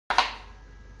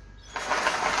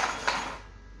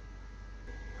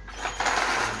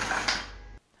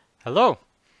Hello!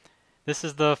 This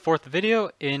is the fourth video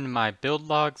in my build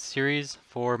log series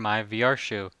for my VR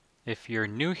shoe. If you're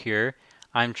new here,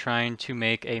 I'm trying to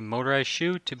make a motorized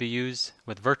shoe to be used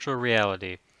with virtual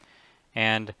reality.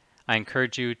 And I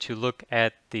encourage you to look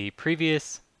at the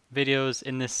previous videos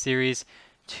in this series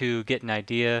to get an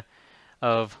idea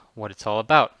of what it's all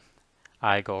about.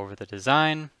 I go over the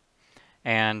design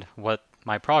and what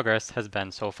my progress has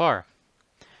been so far.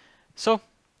 So,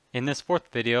 in this fourth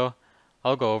video,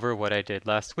 I'll go over what I did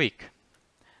last week.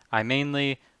 I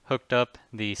mainly hooked up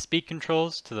the speed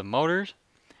controls to the motors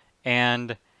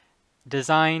and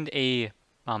designed a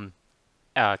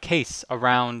case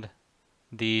around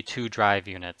the two drive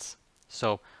units.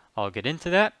 So I'll get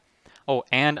into that. Oh,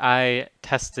 and I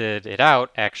tested it out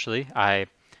actually. I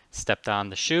stepped on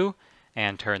the shoe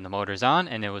and turned the motors on,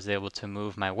 and it was able to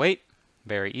move my weight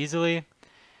very easily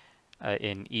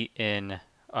in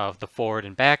the forward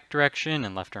and back direction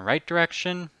and left and right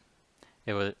direction.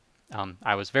 It was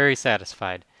I was very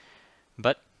satisfied.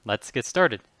 But let's get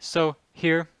started. So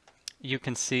here you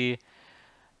can see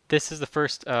this is the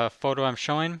first photo I'm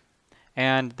showing,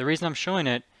 and the reason I'm showing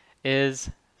it is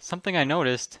something I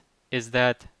noticed is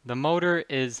that the motor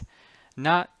is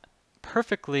not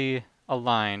perfectly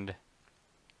aligned.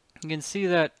 You can see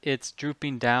that it's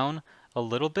drooping down a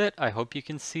little bit. I hope you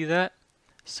can see that.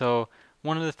 So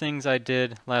one of the things I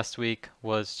did last week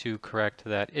was to correct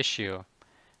that issue.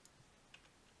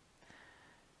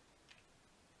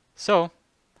 So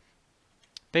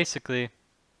basically,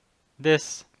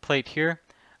 this plate here,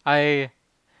 I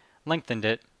lengthened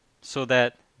it so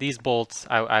that these bolts,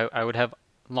 I would have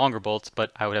longer bolts,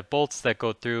 but I would have bolts that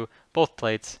go through both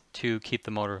plates to keep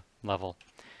the motor level.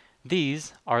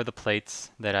 These are the plates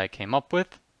that I came up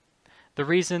with. The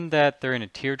reason that they're in a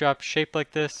teardrop shape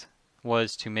like this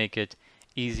was to make it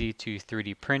easy to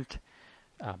 3D print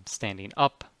standing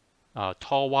up,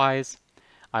 tall-wise.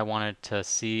 I wanted to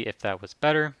see if that was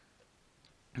better,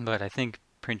 but I think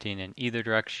printing in either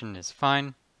direction is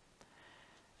fine.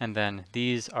 And then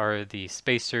these are the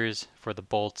spacers for the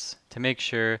bolts to make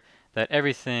sure that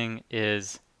everything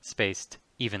is spaced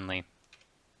evenly.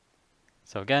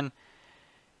 So again,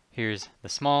 here's the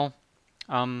small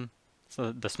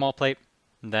plate,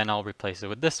 and then I'll replace it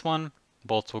with this one.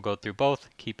 Bolts will go through both,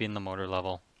 keeping the motor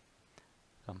level.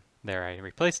 There, I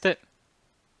replaced it.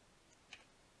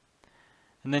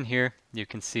 And then here you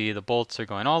can see the bolts are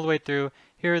going all the way through.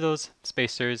 Here are those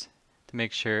spacers to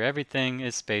make sure everything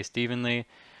is spaced evenly.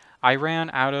 I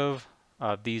ran out of,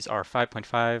 these are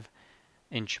 5.5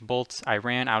 inch bolts. I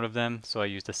ran out of them, so I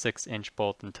used a 6-inch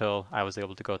bolt until I was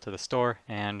able to go to the store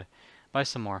and buy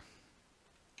some more.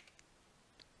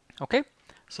 Okay,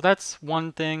 so that's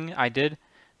one thing I did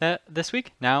this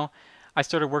week. Now I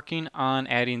started working on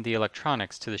adding the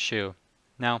electronics to the shoe.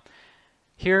 Now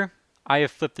here I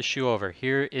have flipped the shoe over.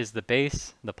 Here is the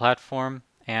base, the platform,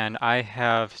 and I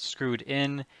have screwed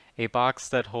in a box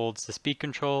that holds the speed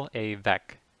control, a VEC.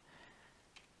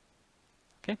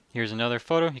 Okay, here's another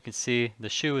photo. You can see the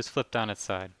shoe is flipped on its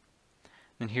side.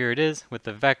 And here it is with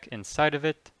the VEC inside of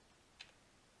it,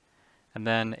 and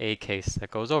then a case that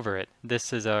goes over it.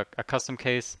 This is a custom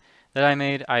case that I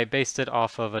made. I based it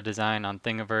off of a design on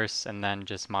Thingiverse and then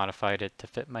just modified it to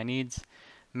fit my needs,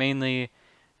 mainly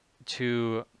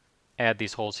to add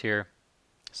these holes here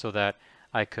so that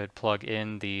I could plug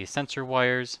in the sensor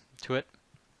wires to it.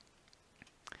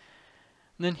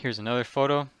 And then here's another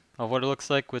photo of what it looks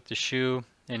like with the shoe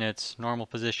in its normal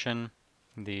position.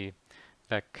 The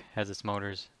VEC has its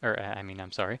motors,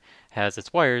 has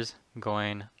its wires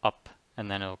going up,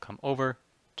 and then it'll come over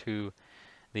to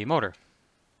the motor.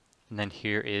 And then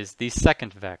here is the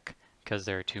second VEC, because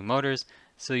there are two motors,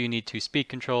 so you need two speed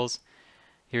controls.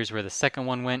 Here's where the second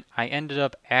one went. I ended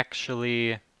up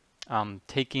actually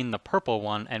taking the purple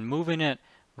one and moving it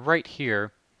right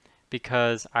here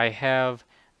because I have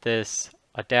this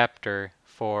adapter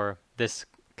for this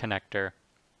connector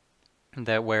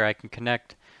that where I can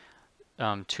connect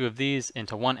two of these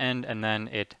into one end, and then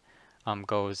it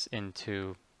goes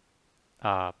into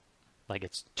like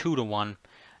it's 2-to-1.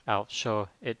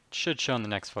 It should show in the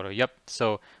next photo. Yep,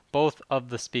 so both of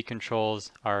the speed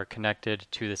controls are connected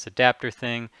to this adapter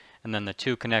thing, and then the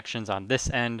two connections on this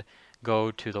end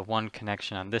go to the one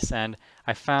connection on this end.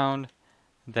 I found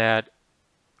that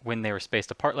when they were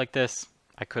spaced apart like this,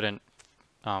 I couldn't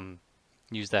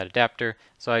use that adapter,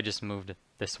 so I just moved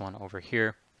this one over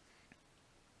here.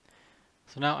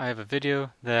 So now I have a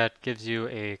video that gives you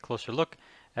a closer look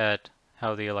at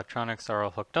how the electronics are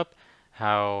all hooked up,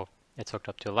 how it's hooked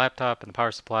up to a laptop and the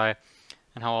power supply,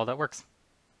 and how all that works.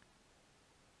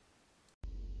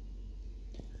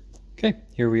 Okay,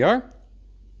 here we are.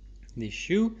 The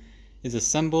shoe is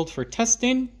assembled for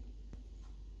testing.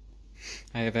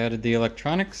 I have added the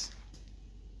electronics.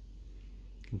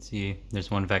 You can see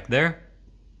there's one VEC there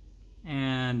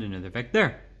and another VEC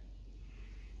there.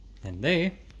 And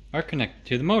they are connected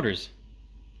to the motors.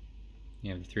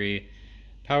 You have the 3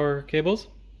 power cables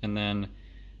and then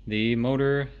the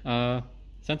motor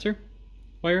sensor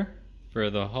wire for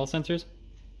the hall sensors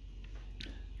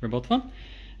for both of them.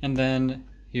 And then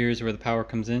here's where the power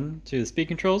comes in to the speed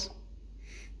controls.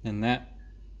 And that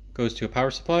goes to a power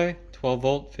supply, 12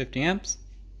 volt, 50 amps.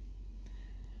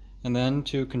 And then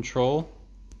to control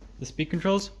the speed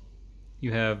controls,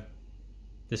 you have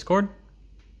this cord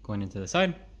going into the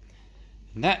side.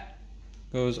 And that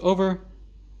goes over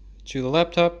to the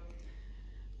laptop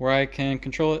where I can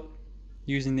control it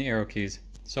using the arrow keys.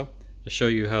 So to show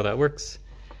you how that works,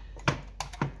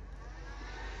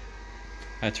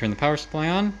 I turn the power supply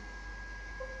on,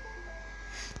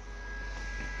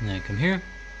 and then I come here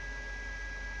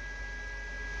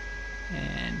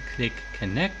and click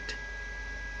connect,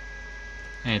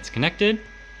 and it's connected.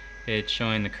 It's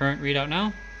showing the current readout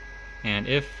now, and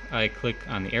if I click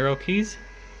on the arrow keys,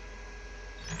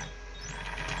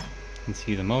 you can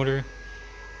see the motor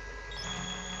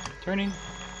turning.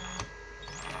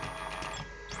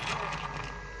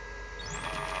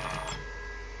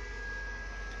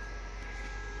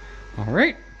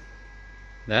 Alright,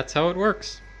 that's how it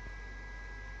works.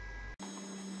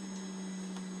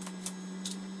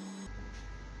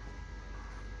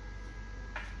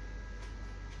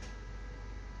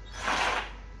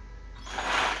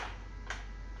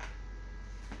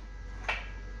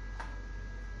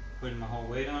 Putting my whole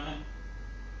weight on it.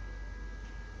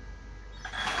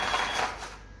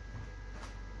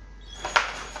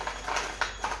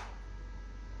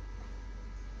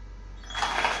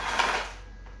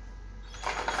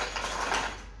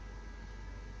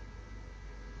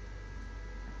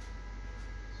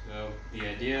 So the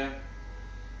idea,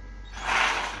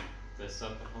 this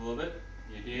up a little bit,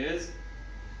 the idea is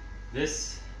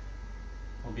this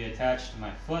will be attached to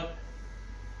my foot.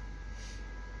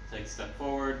 Take a step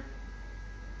forward,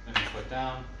 put my foot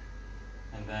down,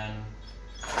 and then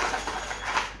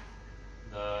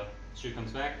the shoe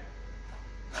comes back.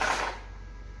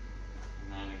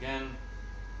 And then again,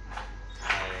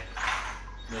 I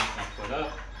lift my foot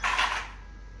up.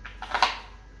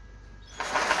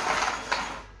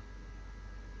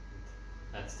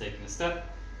 That's taking a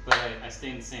step, but I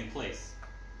stay in the same place.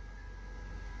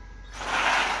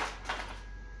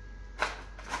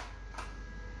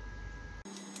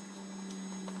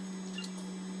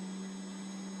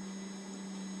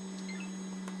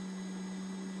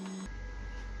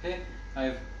 Okay,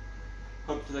 I've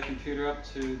hooked the computer up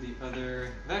to the other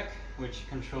VEC, which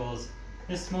controls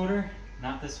this motor,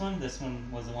 not this one. This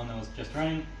one was the one that was just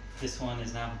running. This one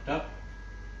is now hooked up.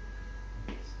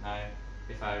 Now,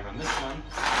 if I run this one,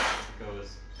 it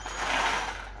goes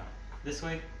this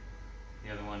way.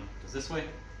 The other one goes this way.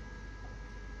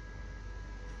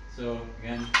 So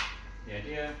again, the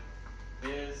idea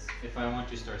is if I want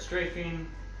to start strafing,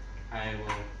 I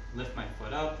will lift my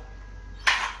foot up.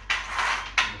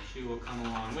 The shoe will come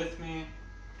along with me.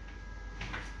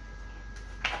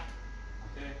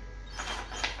 Okay.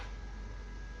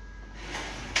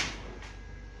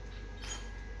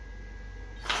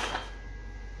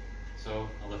 So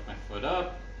I'll lift my foot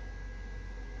up,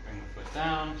 bring my foot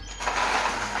down, and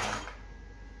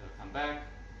it'll come back,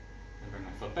 and bring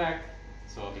my foot back.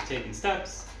 So I'll be taking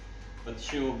steps, but the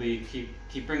shoe will be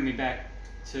keep bringing me back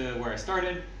to where I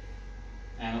started,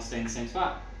 and I'll stay in the same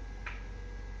spot.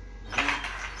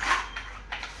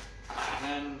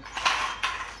 Then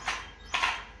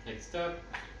take a step,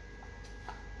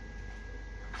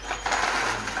 and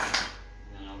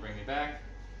then I'll bring it back.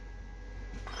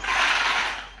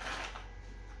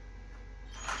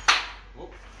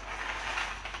 Whoop.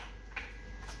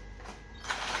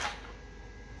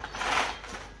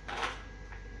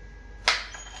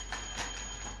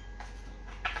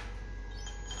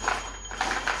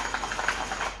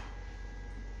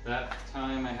 That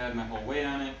time I had my whole weight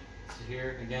on it. So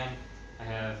here again, I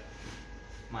have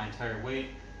my entire weight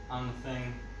on the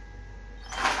thing.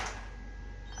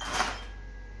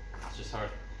 It's just hard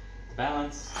to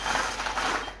balance.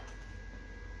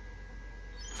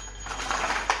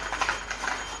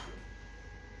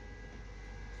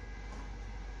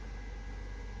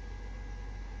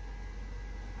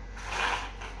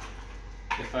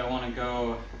 If I want to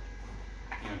go,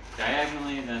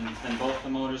 diagonally, then both the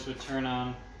motors would turn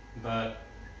on, but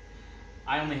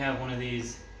I only have one of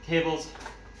these cables,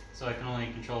 so I can only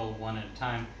control one at a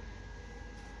time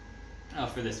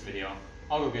for this video.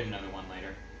 I'll go get another one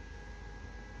later.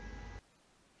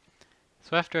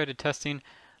 So after I did testing,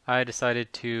 I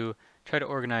decided to try to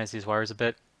organize these wires a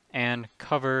bit and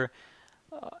cover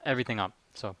everything up.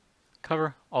 So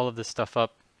cover all of this stuff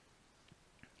up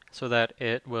so that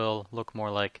it will look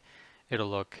more like it'll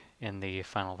look in the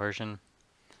final version.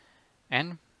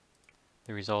 And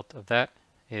the result of that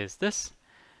is this.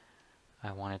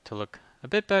 I want it to look a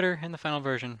bit better in the final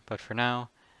version, but for now,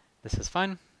 this is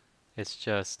fine. It's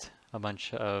just a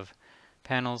bunch of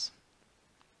panels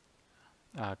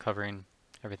covering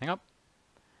everything up.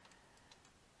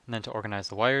 And then to organize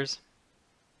the wires,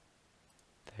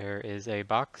 there is a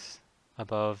box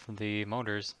above the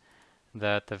motors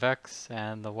that the VESCs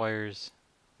and the wires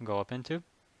go up into.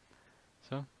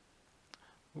 So,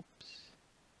 oops,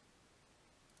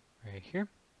 right here.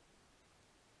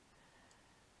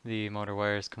 The motor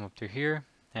wires come up through here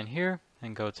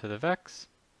and go to the VESCs.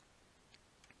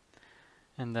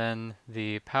 And then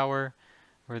the power,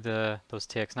 or those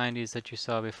TX90s that you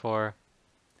saw before,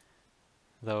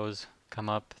 those come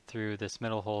up through this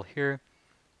middle hole here,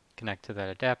 connect to that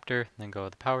adapter, then go to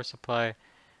the power supply.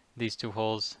 These two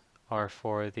holes are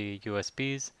for the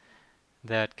USBs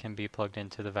that can be plugged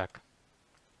into the VESC.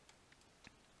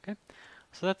 Okay,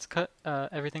 so that's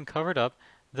everything covered up.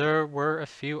 There were a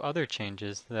few other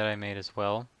changes that I made as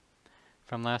well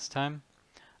from last time.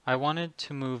 I wanted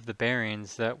to move the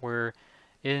bearings that were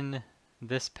in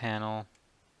this panel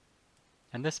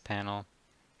and this panel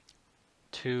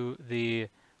to the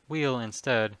wheel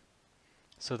instead,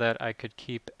 so that I could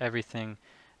keep everything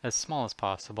as small as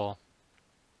possible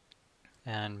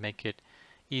and make it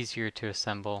easier to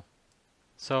assemble.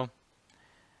 So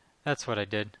that's what I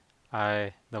did.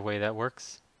 The way that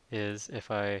works is if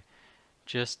I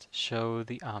just show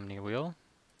the Omni wheel,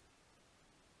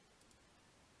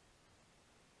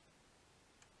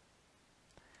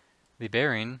 the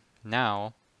bearing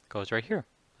now goes right here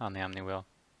on the Omni wheel.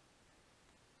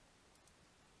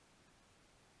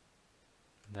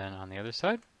 Then on the other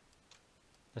side,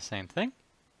 the same thing.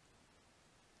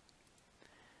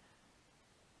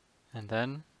 And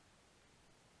then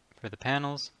for the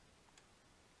panels,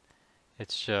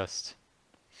 it's just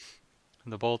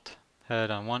the bolt head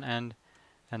on one end,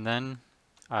 and then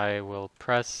I will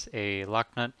press a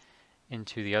lock nut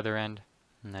into the other end,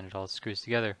 and then it all screws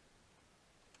together.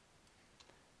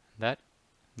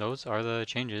 Those are the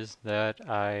changes that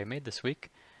I made this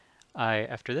week.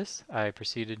 After this, I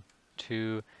proceeded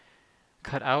to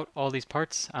cut out all these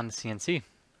parts on the CNC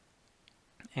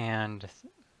and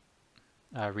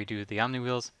redo the Omni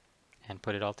wheels and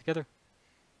put it all together.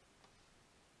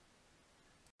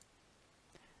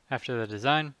 After the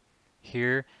design,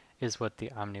 here is what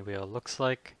the Omni wheel looks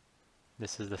like.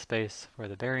 This is the space for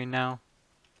the bearing now.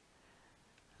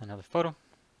 Another photo.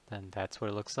 Then that's what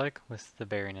it looks like with the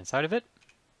bearing inside of it.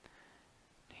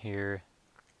 Here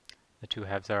the two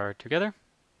halves are together.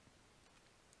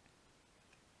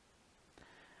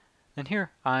 And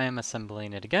here I am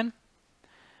assembling it again.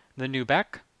 The new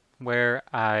back, where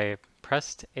I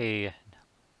pressed a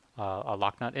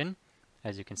lock nut in,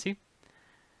 as you can see.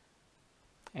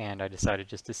 And I decided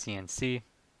just to CNC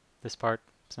this part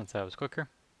since that was quicker.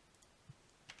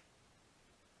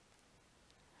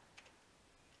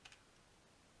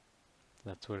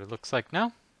 That's what it looks like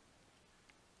now.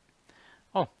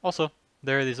 Oh, also,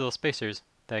 there are these little spacers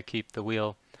that keep the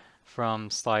wheel from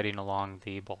sliding along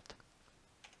the bolt.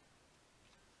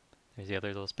 There's the other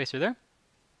little spacer there.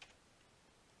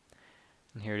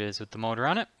 And here it is with the motor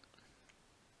on it.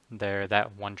 There,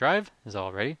 that one drive is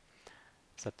all ready,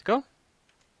 set to go.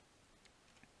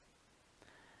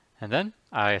 And then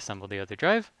I assembled the other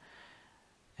drive,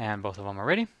 and both of them are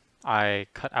ready. I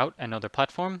cut out another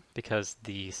platform because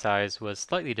the size was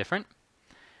slightly different.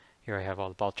 Here I have all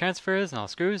the ball transfers and all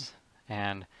the screws,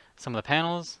 and some of the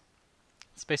panels,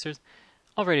 spacers,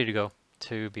 all ready to go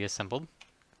to be assembled.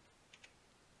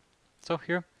 So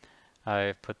here,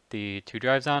 I've put the two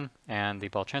drives on and the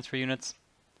ball transfer units.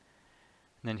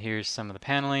 And then here's some of the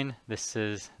paneling. This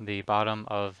is the bottom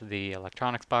of the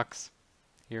electronics box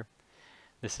here.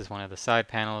 This is one of the side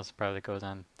panels, probably goes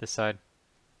on this side.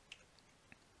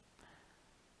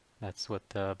 That's what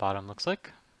the bottom looks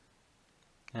like.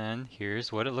 And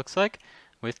here's what it looks like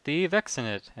with the VESCs in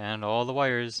it and all the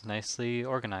wires nicely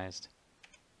organized.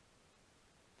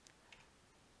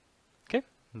 Okay,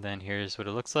 and then here's what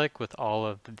it looks like with all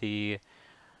of the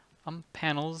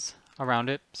panels around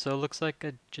it. So it looks like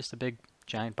just a big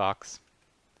giant box.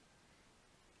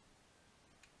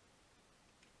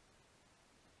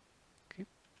 Okay.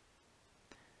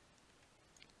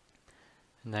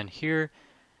 And then here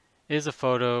is a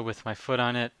photo with my foot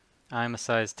on it. I'm a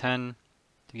size 10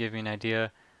 to give you an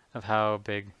idea of how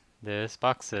big this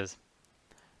box is.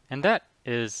 And that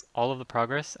is all of the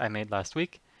progress I made last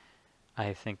week.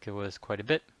 I think it was quite a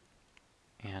bit,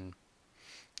 and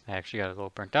I actually got a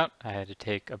little burnt out. I had to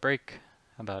take a break,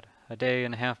 about a day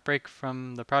and a half break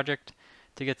from the project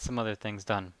to get some other things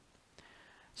done.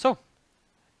 So,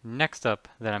 next up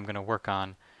that I'm going to work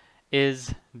on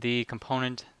is the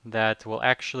component that will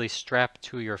actually strap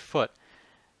to your foot,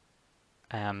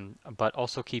 but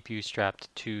also keep you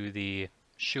strapped to the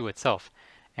shoe itself.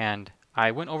 And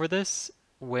I went over this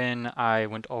when I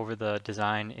went over the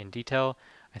design in detail,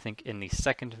 I think in the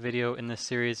second video in this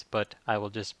series, but I will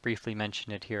just briefly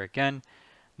mention it here again.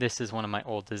 This is one of my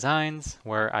old designs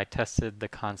where I tested the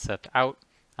concept out.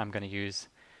 I'm going to use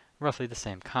roughly the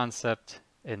same concept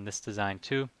in this design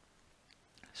too.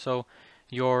 So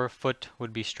your foot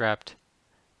would be strapped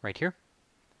right here.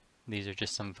 These are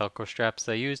just some Velcro straps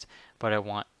I used, but I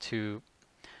want to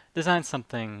design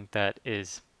something that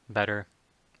is better,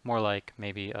 more like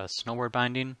maybe a snowboard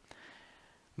binding.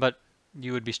 But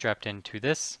you would be strapped into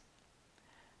this,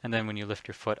 and then when you lift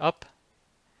your foot up,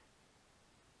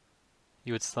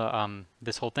 you would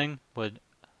this whole thing would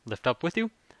lift up with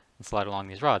you and slide along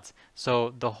these rods.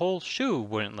 So the whole shoe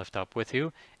wouldn't lift up with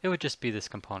you, it would just be this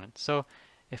component. So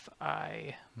if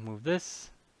I move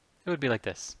this, it would be like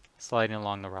this, sliding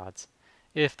along the rods,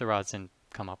 if the rods didn't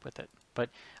come up with it. But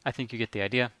I think you get the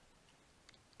idea.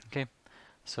 Okay,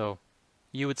 so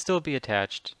you would still be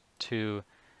attached to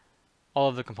all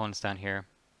of the components down here,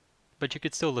 but you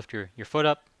could still lift your foot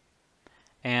up,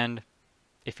 and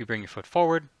if you bring your foot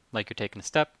forward, like you're taking a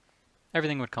step,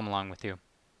 everything would come along with you.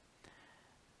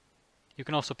 You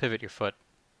can also pivot your foot.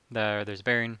 There's a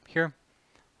bearing here,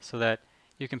 so that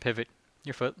you can pivot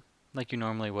your foot like you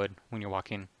normally would when you're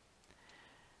walking.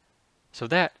 So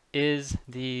that is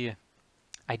the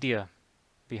idea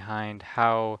behind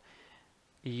how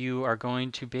you are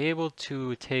going to be able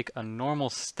to take a normal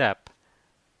step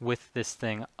with this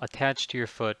thing attached to your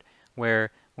foot,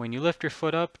 where when you lift your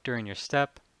foot up during your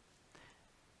step,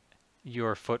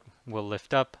 your foot will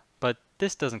lift up, but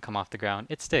this doesn't come off the ground,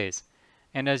 it stays.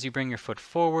 And as you bring your foot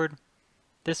forward,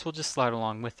 this will just slide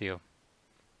along with you.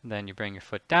 Then you bring your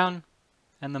foot down,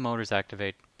 and the motors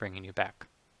activate, bringing you back.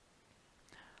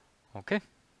 Okay.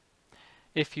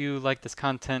 If you like this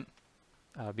content,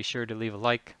 be sure to leave a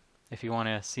like. If you want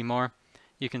to see more,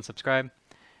 you can subscribe.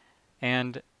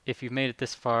 And if you've made it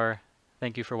this far,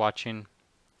 thank you for watching.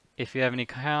 If you have any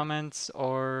comments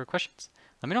or questions,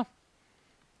 let me know.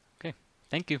 Okay,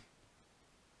 thank you.